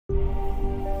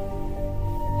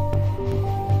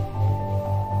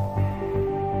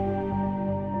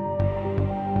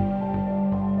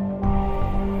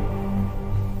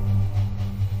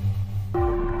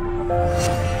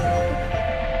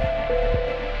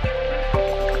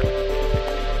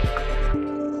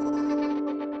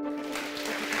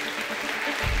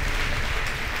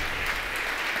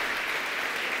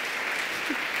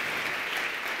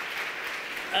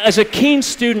As a keen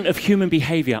student of human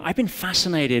behavior, I've been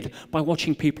fascinated by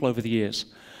watching people over the years.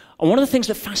 And one of the things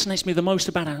that fascinates me the most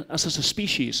about us as a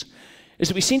species is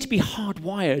that we seem to be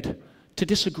hardwired to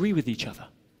disagree with each other.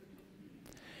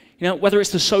 You know, whether it's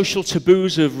the social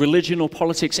taboos of religion or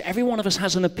politics, every one of us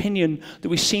has an opinion that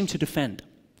we seem to defend.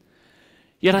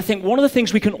 Yet I think one of the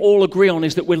things we can all agree on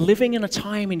is that we're living in a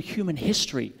time in human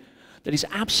history that is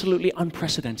absolutely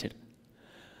unprecedented.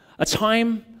 A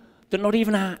time that not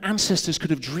even our ancestors could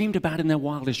have dreamed about in their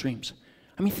wildest dreams.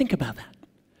 I mean, think about that.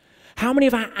 How many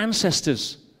of our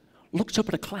ancestors looked up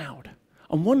at a cloud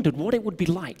and wondered what it would be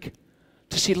like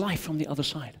to see life from the other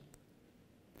side?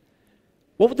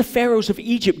 What would the pharaohs of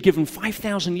Egypt given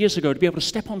 5,000 years ago to be able to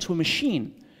step onto a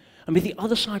machine and be the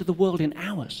other side of the world in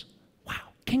hours? Wow,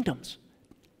 kingdoms.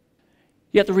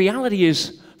 Yet the reality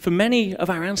is, for many of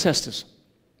our ancestors,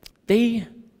 they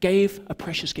gave a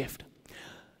precious gift.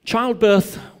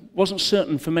 Childbirth wasn't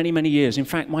certain for many, many years. In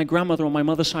fact, my grandmother on my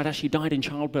mother's side actually died in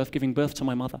childbirth, giving birth to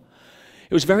my mother.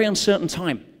 It was a very uncertain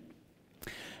time.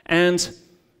 And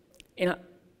you know,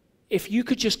 if you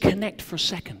could just connect for a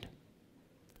second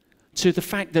to the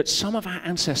fact that some of our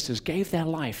ancestors gave their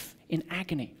life in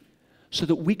agony so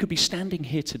that we could be standing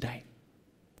here today.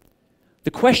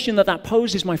 The question that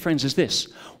poses, my friends, is this: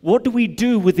 what do we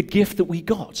do with the gift that we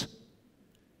got?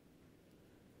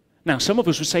 Now, some of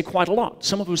us would say quite a lot.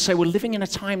 Some of us would say we're living in a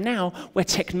time now where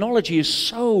technology is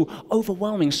so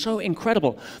overwhelming, so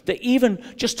incredible, that even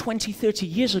just 20, 30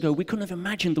 years ago, we couldn't have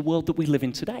imagined the world that we live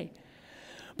in today.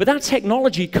 But that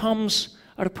technology comes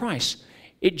at a price.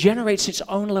 It generates its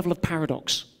own level of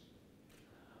paradox.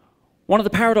 One of the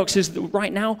paradoxes is that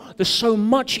right now, there's so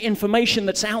much information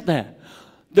that's out there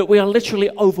that we are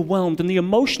literally overwhelmed. And the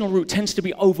emotional route tends to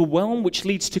be overwhelmed, which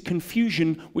leads to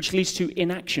confusion, which leads to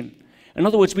inaction. In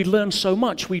other words, we learn so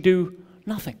much, we do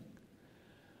nothing.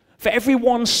 For every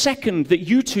 1 second that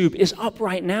YouTube is up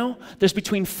right now, there's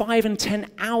between 5 and 10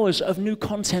 hours of new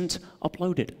content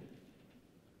uploaded.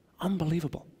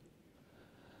 Unbelievable.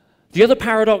 The other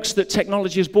paradox that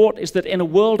technology has brought is that in a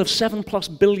world of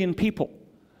 7+ billion people,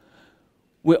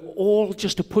 we're all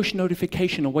just a push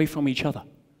notification away from each other.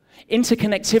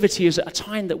 Interconnectivity is at a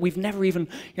time that we've never even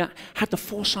had the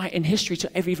foresight in history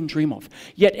to ever even dream of.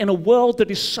 Yet in a world that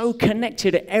is so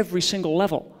connected at every single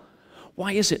level,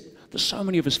 why is it that so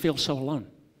many of us feel so alone?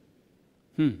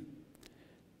 You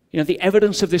know, the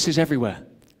evidence of this is everywhere.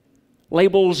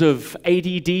 Labels of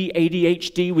ADD,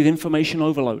 ADHD with information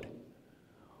overload,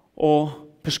 or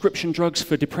prescription drugs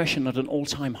for depression at an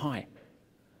all-time high.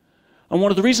 And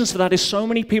one of the reasons for that is so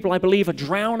many people, I believe, are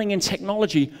drowning in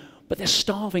technology, but they're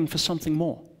starving for something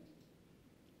more.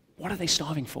 What are they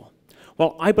starving for?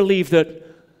 Well, I believe that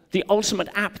the ultimate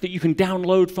app that you can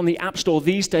download from the App Store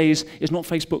these days is not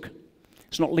Facebook.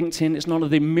 It's not LinkedIn. It's none of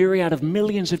the myriad of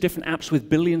millions of different apps with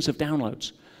billions of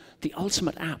downloads. The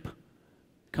ultimate app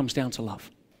comes down to love.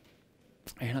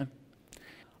 You know?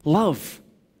 Love,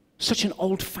 such an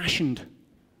old-fashioned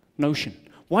notion.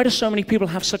 Why do so many people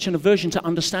have such an aversion to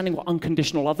understanding what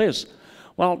unconditional love is?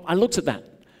 Well, I looked at that.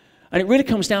 And it really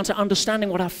comes down to understanding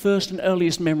what our first and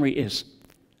earliest memory is.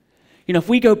 You know, if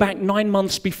we go back 9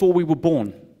 months before we were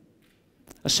born,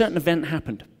 a certain event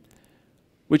happened,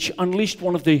 which unleashed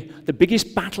one of the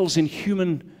biggest battles in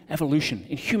human evolution,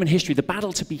 in human history, the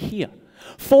battle to be here.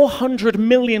 400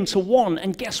 million to 1,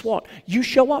 and guess what? You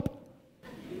show up.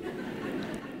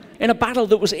 In a battle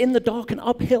that was in the dark and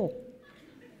uphill.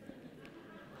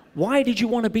 Why did you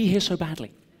want to be here so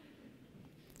badly?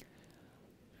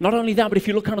 Not only that, but if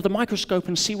you look under the microscope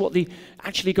and see what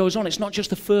actually goes on, it's not just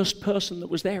the first person that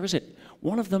was there, is it?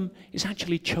 One of them is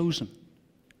actually chosen.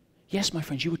 Yes, my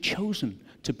friends, you were chosen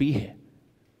to be here.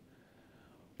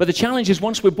 But the challenge is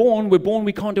once we're born,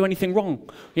 we can't do anything wrong.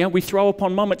 Yeah, we throw up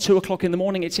on mum at 2 o'clock in the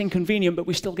morning, it's inconvenient, but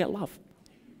we still get love.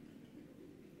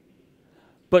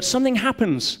 But something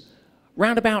happens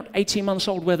round about 18 months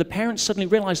old where the parents suddenly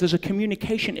realize there's a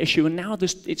communication issue, and now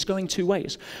it's going 2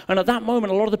 ways. And at that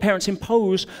moment, a lot of the parents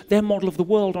impose their model of the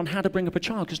world on how to bring up a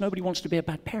child because nobody wants to be a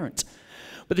bad parent.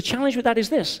 But the challenge with that is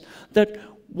this, that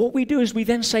what we do is we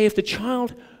then say if the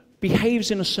child behaves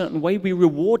in a certain way, we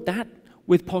reward that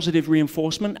with positive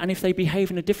reinforcement, and if they behave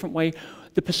in a different way,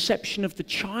 the perception of the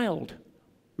child,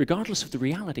 regardless of the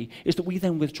reality, is that we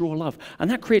then withdraw love. And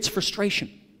that creates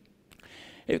frustration.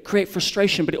 It creates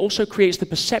frustration, but it also creates the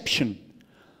perception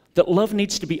that love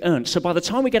needs to be earned. So by the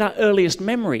time we get our earliest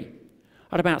memory,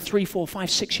 at about 3, 4, 5,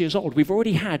 6 years old, we've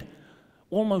already had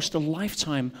almost a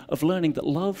lifetime of learning that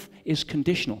love is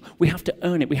conditional. We have to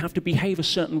earn it. We have to behave a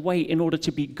certain way in order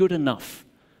to be good enough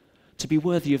to be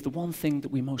worthy of the one thing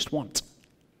that we most want.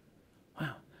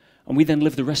 Wow. And we then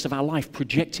live the rest of our life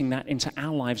projecting that into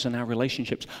our lives and our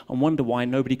relationships and wonder why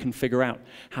nobody can figure out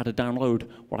how to download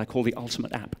what I call the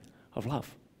ultimate app of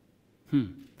love.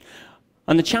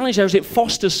 And the challenge there is it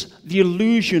fosters the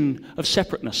illusion of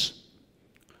separateness.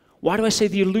 Why do I say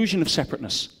the illusion of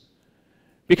separateness?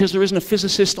 Because there isn't a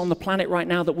physicist on the planet right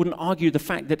now that wouldn't argue the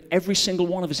fact that every single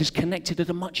one of us is connected at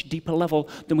a much deeper level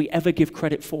than we ever give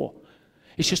credit for.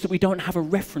 It's just that we don't have a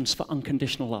reference for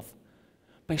unconditional love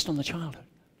based on the childhood.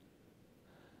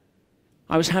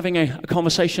 I was having a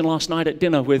conversation last night at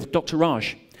dinner with Dr.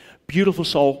 Raj, beautiful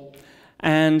soul,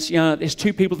 and there's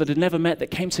two people that had never met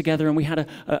that came together, and we had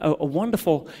a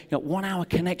wonderful 1-hour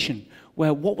connection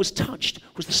where what was touched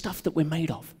was the stuff that we're made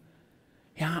of.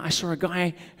 I saw a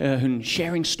guy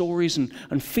sharing stories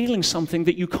and feeling something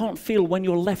that you can't feel when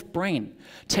you're left brain.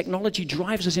 Technology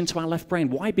drives us into our left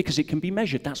brain. Why? Because it can be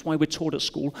measured. That's why we're taught at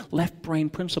school left brain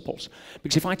principles.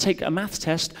 Because if I take a math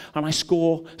test and I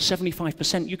score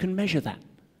 75%, you can measure that.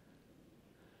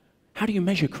 How do you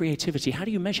measure creativity? How do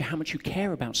you measure how much you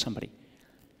care about somebody?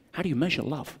 How do you measure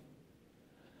love?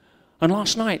 And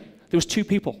last night, there was two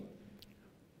people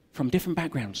from different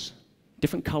backgrounds,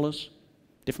 different colors,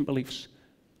 different beliefs,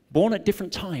 born at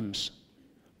different times,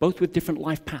 both with different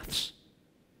life paths,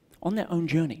 on their own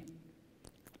journey,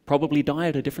 probably die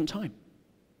at a different time.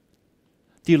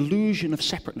 The illusion of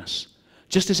separateness.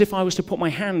 Just as if I was to put my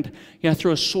hand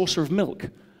through a saucer of milk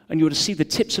and you were to see the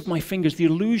tips of my fingers, the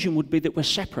illusion would be that we're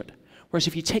separate. Whereas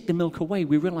if you take the milk away,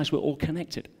 we realize we're all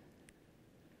connected.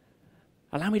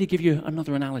 Allow me to give you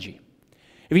another analogy.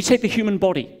 If you take the human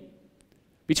body,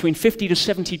 between 50 to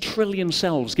 70 trillion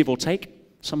cells, give or take,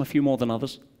 some a few more than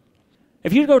others.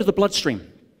 If you go to the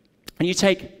bloodstream and you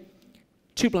take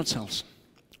 2 blood cells,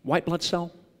 white blood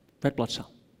cell, red blood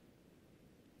cell,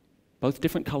 both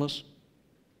different colors,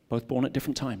 both born at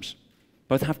different times,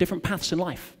 both have different paths in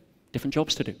life, different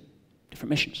jobs to do, different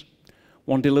missions.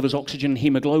 One delivers oxygen and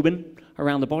hemoglobin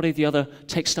around the body, the other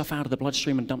takes stuff out of the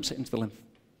bloodstream and dumps it into the lymph.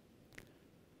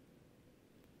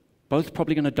 Both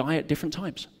probably going to die at different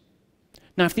times.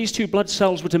 Now, if these 2 blood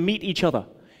cells were to meet each other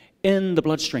in the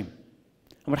bloodstream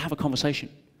and would have a conversation,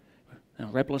 and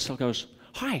a red blood cell goes,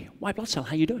 "Hi, white blood cell,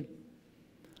 how you doing?"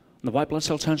 And the white blood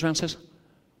cell turns around and says,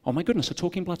 "Oh my goodness, a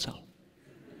talking blood cell."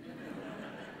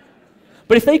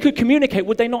 But if they could communicate,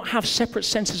 would they not have separate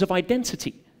senses of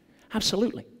identity?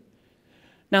 Absolutely.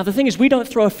 Now, the thing is, we don't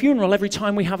throw a funeral every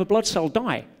time we have a blood cell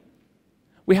die.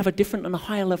 We have a different and a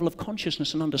higher level of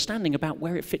consciousness and understanding about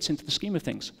where it fits into the scheme of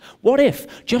things. What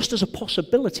if, just as a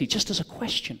possibility, just as a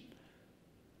question,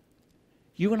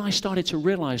 you and I started to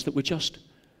realize that we're just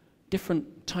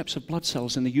different types of blood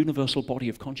cells in the universal body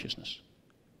of consciousness?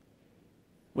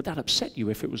 Would that upset you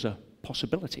if it was a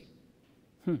possibility?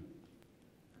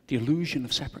 The illusion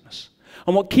of separateness.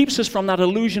 And what keeps us from that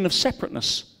illusion of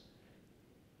separateness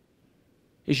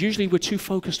is usually we're too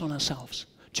focused on ourselves,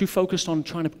 too focused on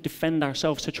trying to defend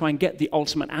ourselves to try and get the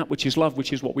ultimate app, which is love,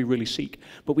 which is what we really seek.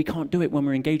 But we can't do it when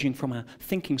we're engaging from our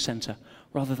thinking center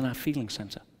rather than our feeling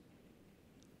center.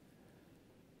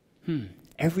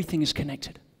 Everything is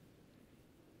connected.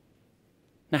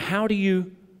 Now, how do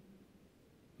you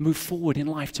move forward in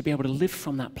life to be able to live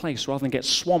from that place rather than get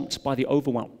swamped by the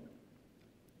overwhelm?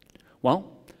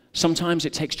 Well, sometimes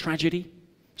it takes tragedy.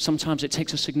 Sometimes it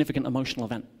takes a significant emotional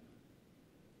event.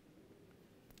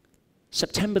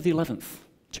 September the 11th,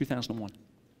 2001.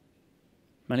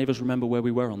 Many of us remember where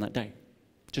we were on that day.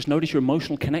 Just notice your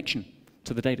emotional connection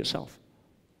to the date itself.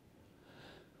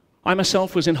 I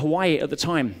myself was in Hawaii at the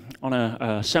time on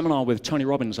a seminar with Tony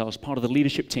Robbins. I was part of the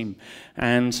leadership team,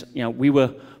 and we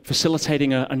were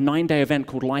facilitating a 9-day event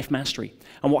called Life Mastery.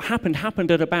 And what happened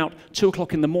at about 2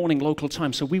 o'clock in the morning local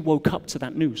time, so we woke up to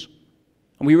that news.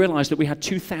 And we realized that we had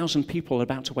 2,000 people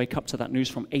about to wake up to that news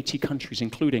from 80 countries,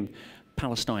 including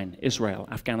Palestine, Israel,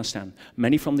 Afghanistan,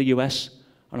 many from the US,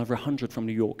 and over 100 from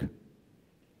New York.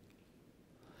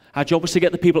 Our job was to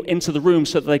get the people into the room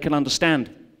so that they can understand,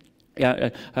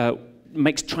 try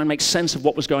and make sense of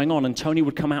what was going on, and Tony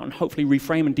would come out and hopefully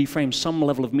reframe and deframe some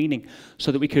level of meaning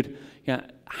so that we could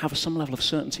have some level of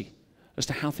certainty as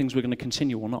to how things were going to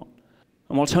continue or not.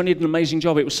 And while Tony did an amazing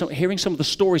job, it was hearing some of the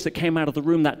stories that came out of the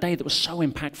room that day that was so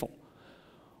impactful.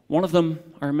 One of them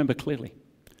I remember clearly.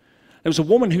 There was a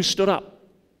woman who stood up,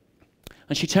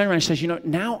 and she turned around and says,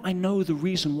 now I know the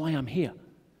reason why I'm here.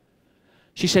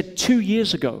 She said, 2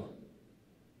 years ago,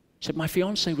 she said, my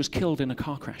fiance was killed in a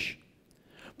car crash.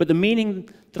 But the meaning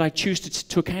that I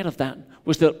took out of that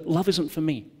was that love isn't for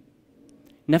me.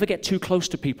 Never get too close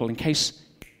to people in case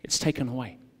it's taken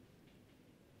away.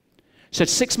 She said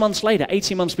 6 months later,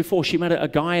 18 months before, she met a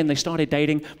guy and they started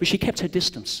dating, but she kept her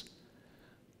distance.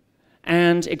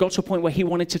 And it got to a point where he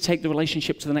wanted to take the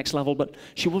relationship to the next level, but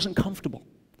she wasn't comfortable.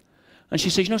 And she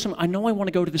says, you know something, I know I want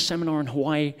to go to this seminar in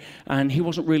Hawaii, and he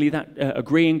wasn't really that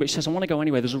agreeing, but she says, I want to go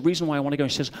anyway. There's a reason why I want to go.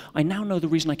 She says, I now know the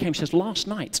reason I came. She says, last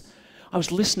night, I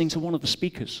was listening to one of the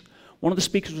speakers. One of the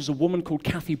speakers was a woman called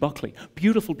Kathy Buckley.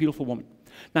 Beautiful, beautiful woman.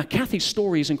 Now, Kathy's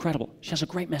story is incredible. She has a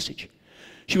great message.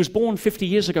 She was born 50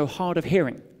 years ago hard of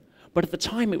hearing, but at the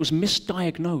time it was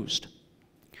misdiagnosed.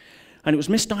 And it was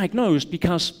misdiagnosed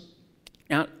because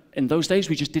in those days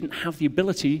we just didn't have the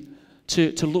ability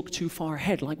to look too far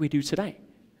ahead like we do today.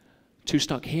 Too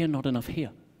stuck here, not enough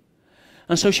here.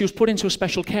 And so she was put into a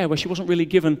special care where she wasn't really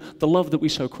given the love that we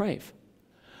so crave.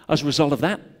 As a result of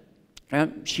that,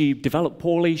 she developed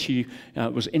poorly, she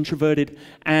was introverted,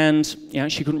 and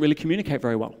she couldn't really communicate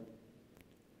very well.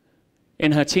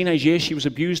 In her teenage years, she was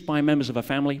abused by members of her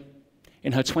family.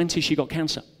 In her 20s, she got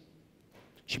cancer.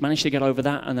 She managed to get over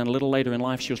that, and then a little later in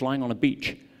life, she was lying on a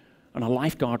beach, and a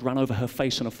lifeguard ran over her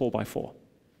face in a 4x4.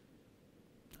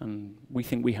 And we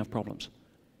think we have problems.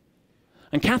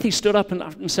 And Kathy stood up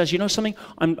and says, you know something,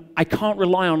 I can't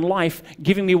rely on life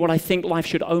giving me what I think life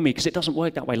should owe me, because it doesn't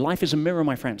work that way. Life is a mirror,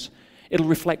 my friends. It'll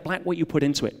reflect back what you put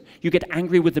into it. You get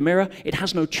angry with the mirror, it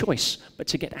has no choice but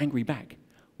to get angry back.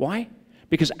 Why?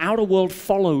 Because outer world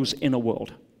follows inner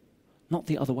world, not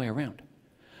the other way around.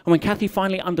 And when Kathy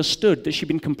finally understood that she'd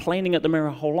been complaining at the mirror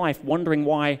her whole life, wondering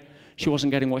why she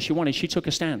wasn't getting what she wanted, she took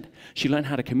a stand. She learned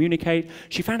how to communicate.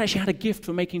 She found out she had a gift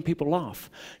for making people laugh.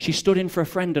 She stood in for a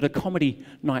friend at a comedy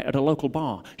night at a local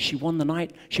bar. She won the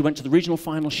night. She went to the regional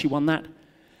finals. She won that.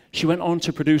 She went on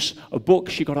to produce a book.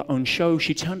 She got her own show.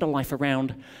 She turned her life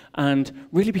around and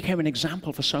really became an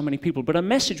example for so many people. But her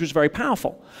message was very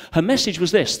powerful. Her message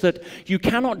was this, that you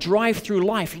cannot drive through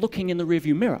life looking in the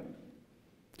rearview mirror.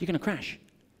 You're going to crash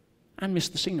and miss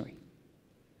the scenery.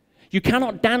 You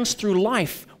cannot dance through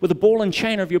life with a ball and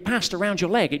chain of your past around your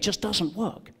leg. It just doesn't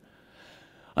work.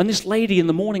 And this lady in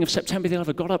the morning of September the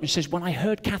 11th got up and says, when I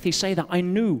heard Kathy say that, I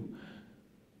knew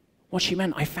what she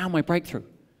meant. I found my breakthrough.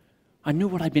 I knew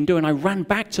what I'd been doing. I ran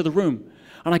back to the room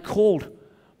and I called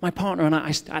my partner and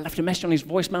I left a message on his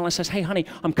voicemail. I says, hey, honey,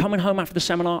 I'm coming home after the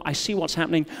seminar. I see what's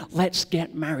happening. Let's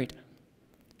get married.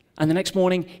 And the next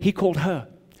morning, he called her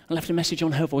and left a message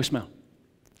on her voicemail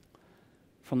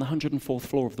from the 104th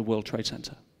floor of the World Trade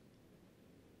Center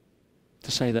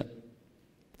to say that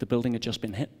the building had just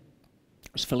been hit.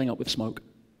 It was filling up with smoke,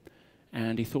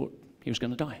 and he thought he was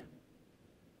going to die.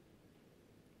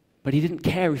 But he didn't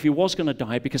care if he was going to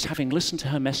die, because having listened to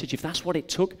her message, if that's what it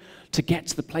took to get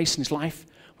to the place in his life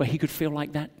where he could feel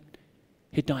like that,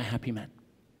 he'd die a happy man.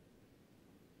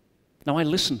 Now, I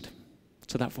listened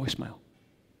to that voicemail.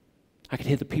 I could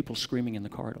hear the people screaming in the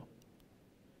corridor.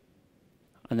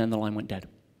 And then the line went dead.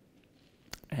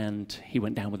 And he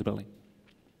went down with the building.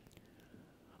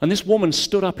 And this woman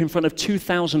stood up in front of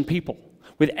 2,000 people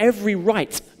with every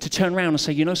right to turn around and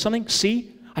say, you know something?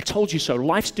 See, I told you so.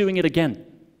 Life's doing it again.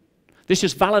 This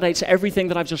just validates everything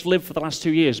that I've just lived for the last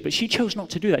 2 years. But she chose not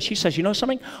to do that. She says, you know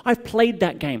something? I've played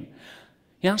that game.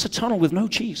 Yeah, that's a tunnel with no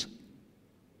cheese.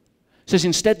 Says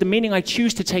instead, the meaning I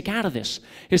choose to take out of this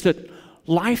is that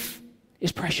life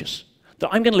is precious. That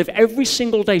I'm going to live every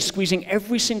single day squeezing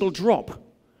every single drop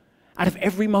out of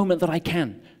every moment that I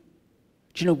can.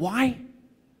 Do you know why?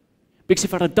 Because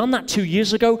if I'd have done that 2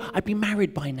 years ago, I'd be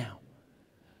married by now.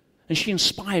 And she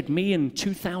inspired me and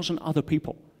 2,000 other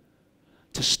people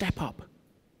to step up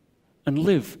and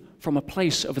live from a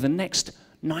place over the next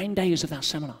 9 days of that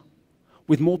seminar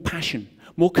with more passion,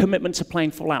 more commitment to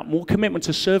playing full out, more commitment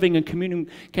to serving and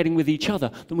communicating with each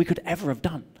other than we could ever have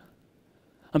done.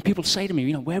 And people say to me,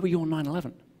 you know, where were you on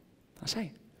 9/11?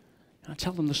 I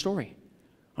tell them the story.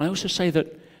 I also say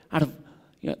that out of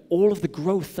all of the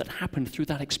growth that happened through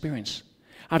that experience,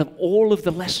 out of all of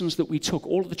the lessons that we took,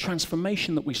 all of the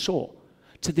transformation that we saw,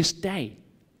 to this day,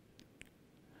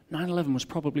 9/11 was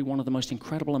probably one of the most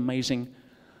incredible, amazing,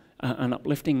 and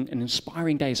uplifting and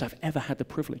inspiring days I've ever had the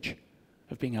privilege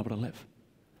of being able to live.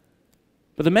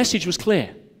 But the message was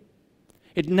clear.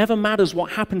 It never matters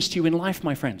what happens to you in life,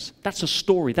 my friends. That's a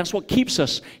story. That's what keeps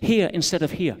us here instead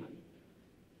of here.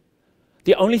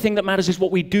 The only thing that matters is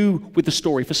what we do with the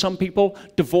story. For some people,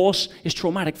 divorce is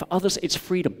traumatic. For others, it's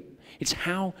freedom. It's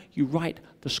how you write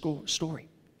the story.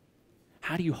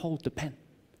 How do you hold the pen?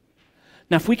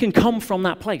 Now, if we can come from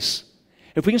that place,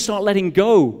 if we can start letting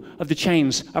go of the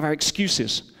chains of our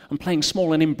excuses and playing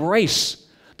small and embrace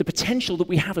the potential that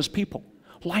we have as people,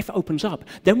 life opens up.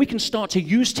 Then we can start to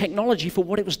use technology for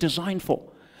what it was designed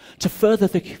for, to further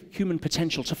the human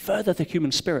potential, to further the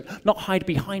human spirit, not hide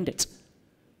behind it.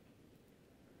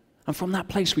 And from that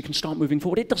place, we can start moving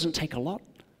forward. It doesn't take a lot.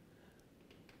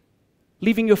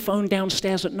 Leaving your phone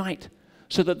downstairs at night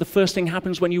so that the first thing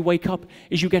happens when you wake up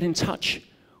is you get in touch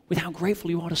with how grateful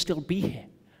you are to still be here,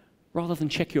 rather than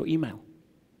check your email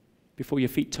before your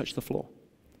feet touch the floor.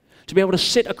 To be able to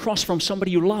sit across from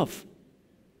somebody you love,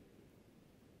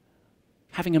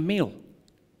 having a meal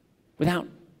without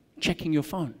checking your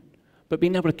phone, but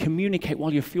being able to communicate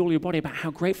while you fuel your body about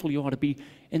how grateful you are to be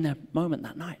in that moment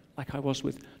that night, like I was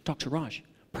with Dr. Raj.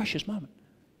 Precious moment.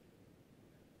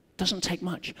 Doesn't take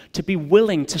much. To be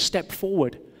willing to step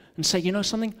forward and say, you know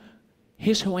something?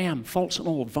 Here's who I am, faults and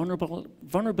all,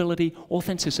 vulnerability,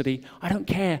 authenticity. I don't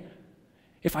care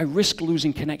if I risk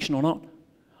losing connection or not.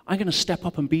 I'm going to step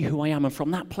up and be who I am. And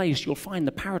from that place, you'll find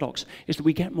the paradox is that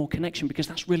we get more connection, because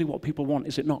that's really what people want,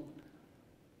 is it not?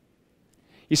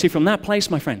 You see, from that place,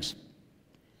 my friends,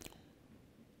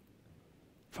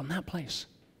 from that place,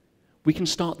 we can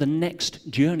start the next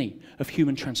journey of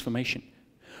human transformation.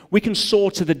 We can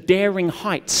soar to the daring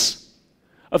heights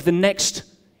of the next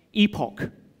epoch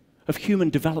of human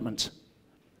development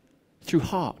through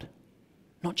heart,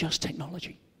 not just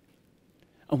technology.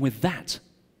 And with that,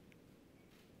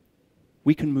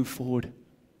 we can move forward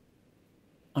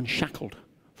unshackled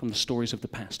from the stories of the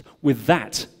past. With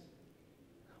that,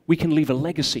 we can leave a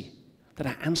legacy that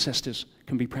our ancestors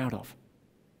can be proud of.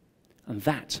 And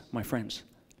that, my friends,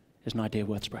 is an idea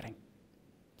worth spreading.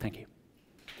 Thank you.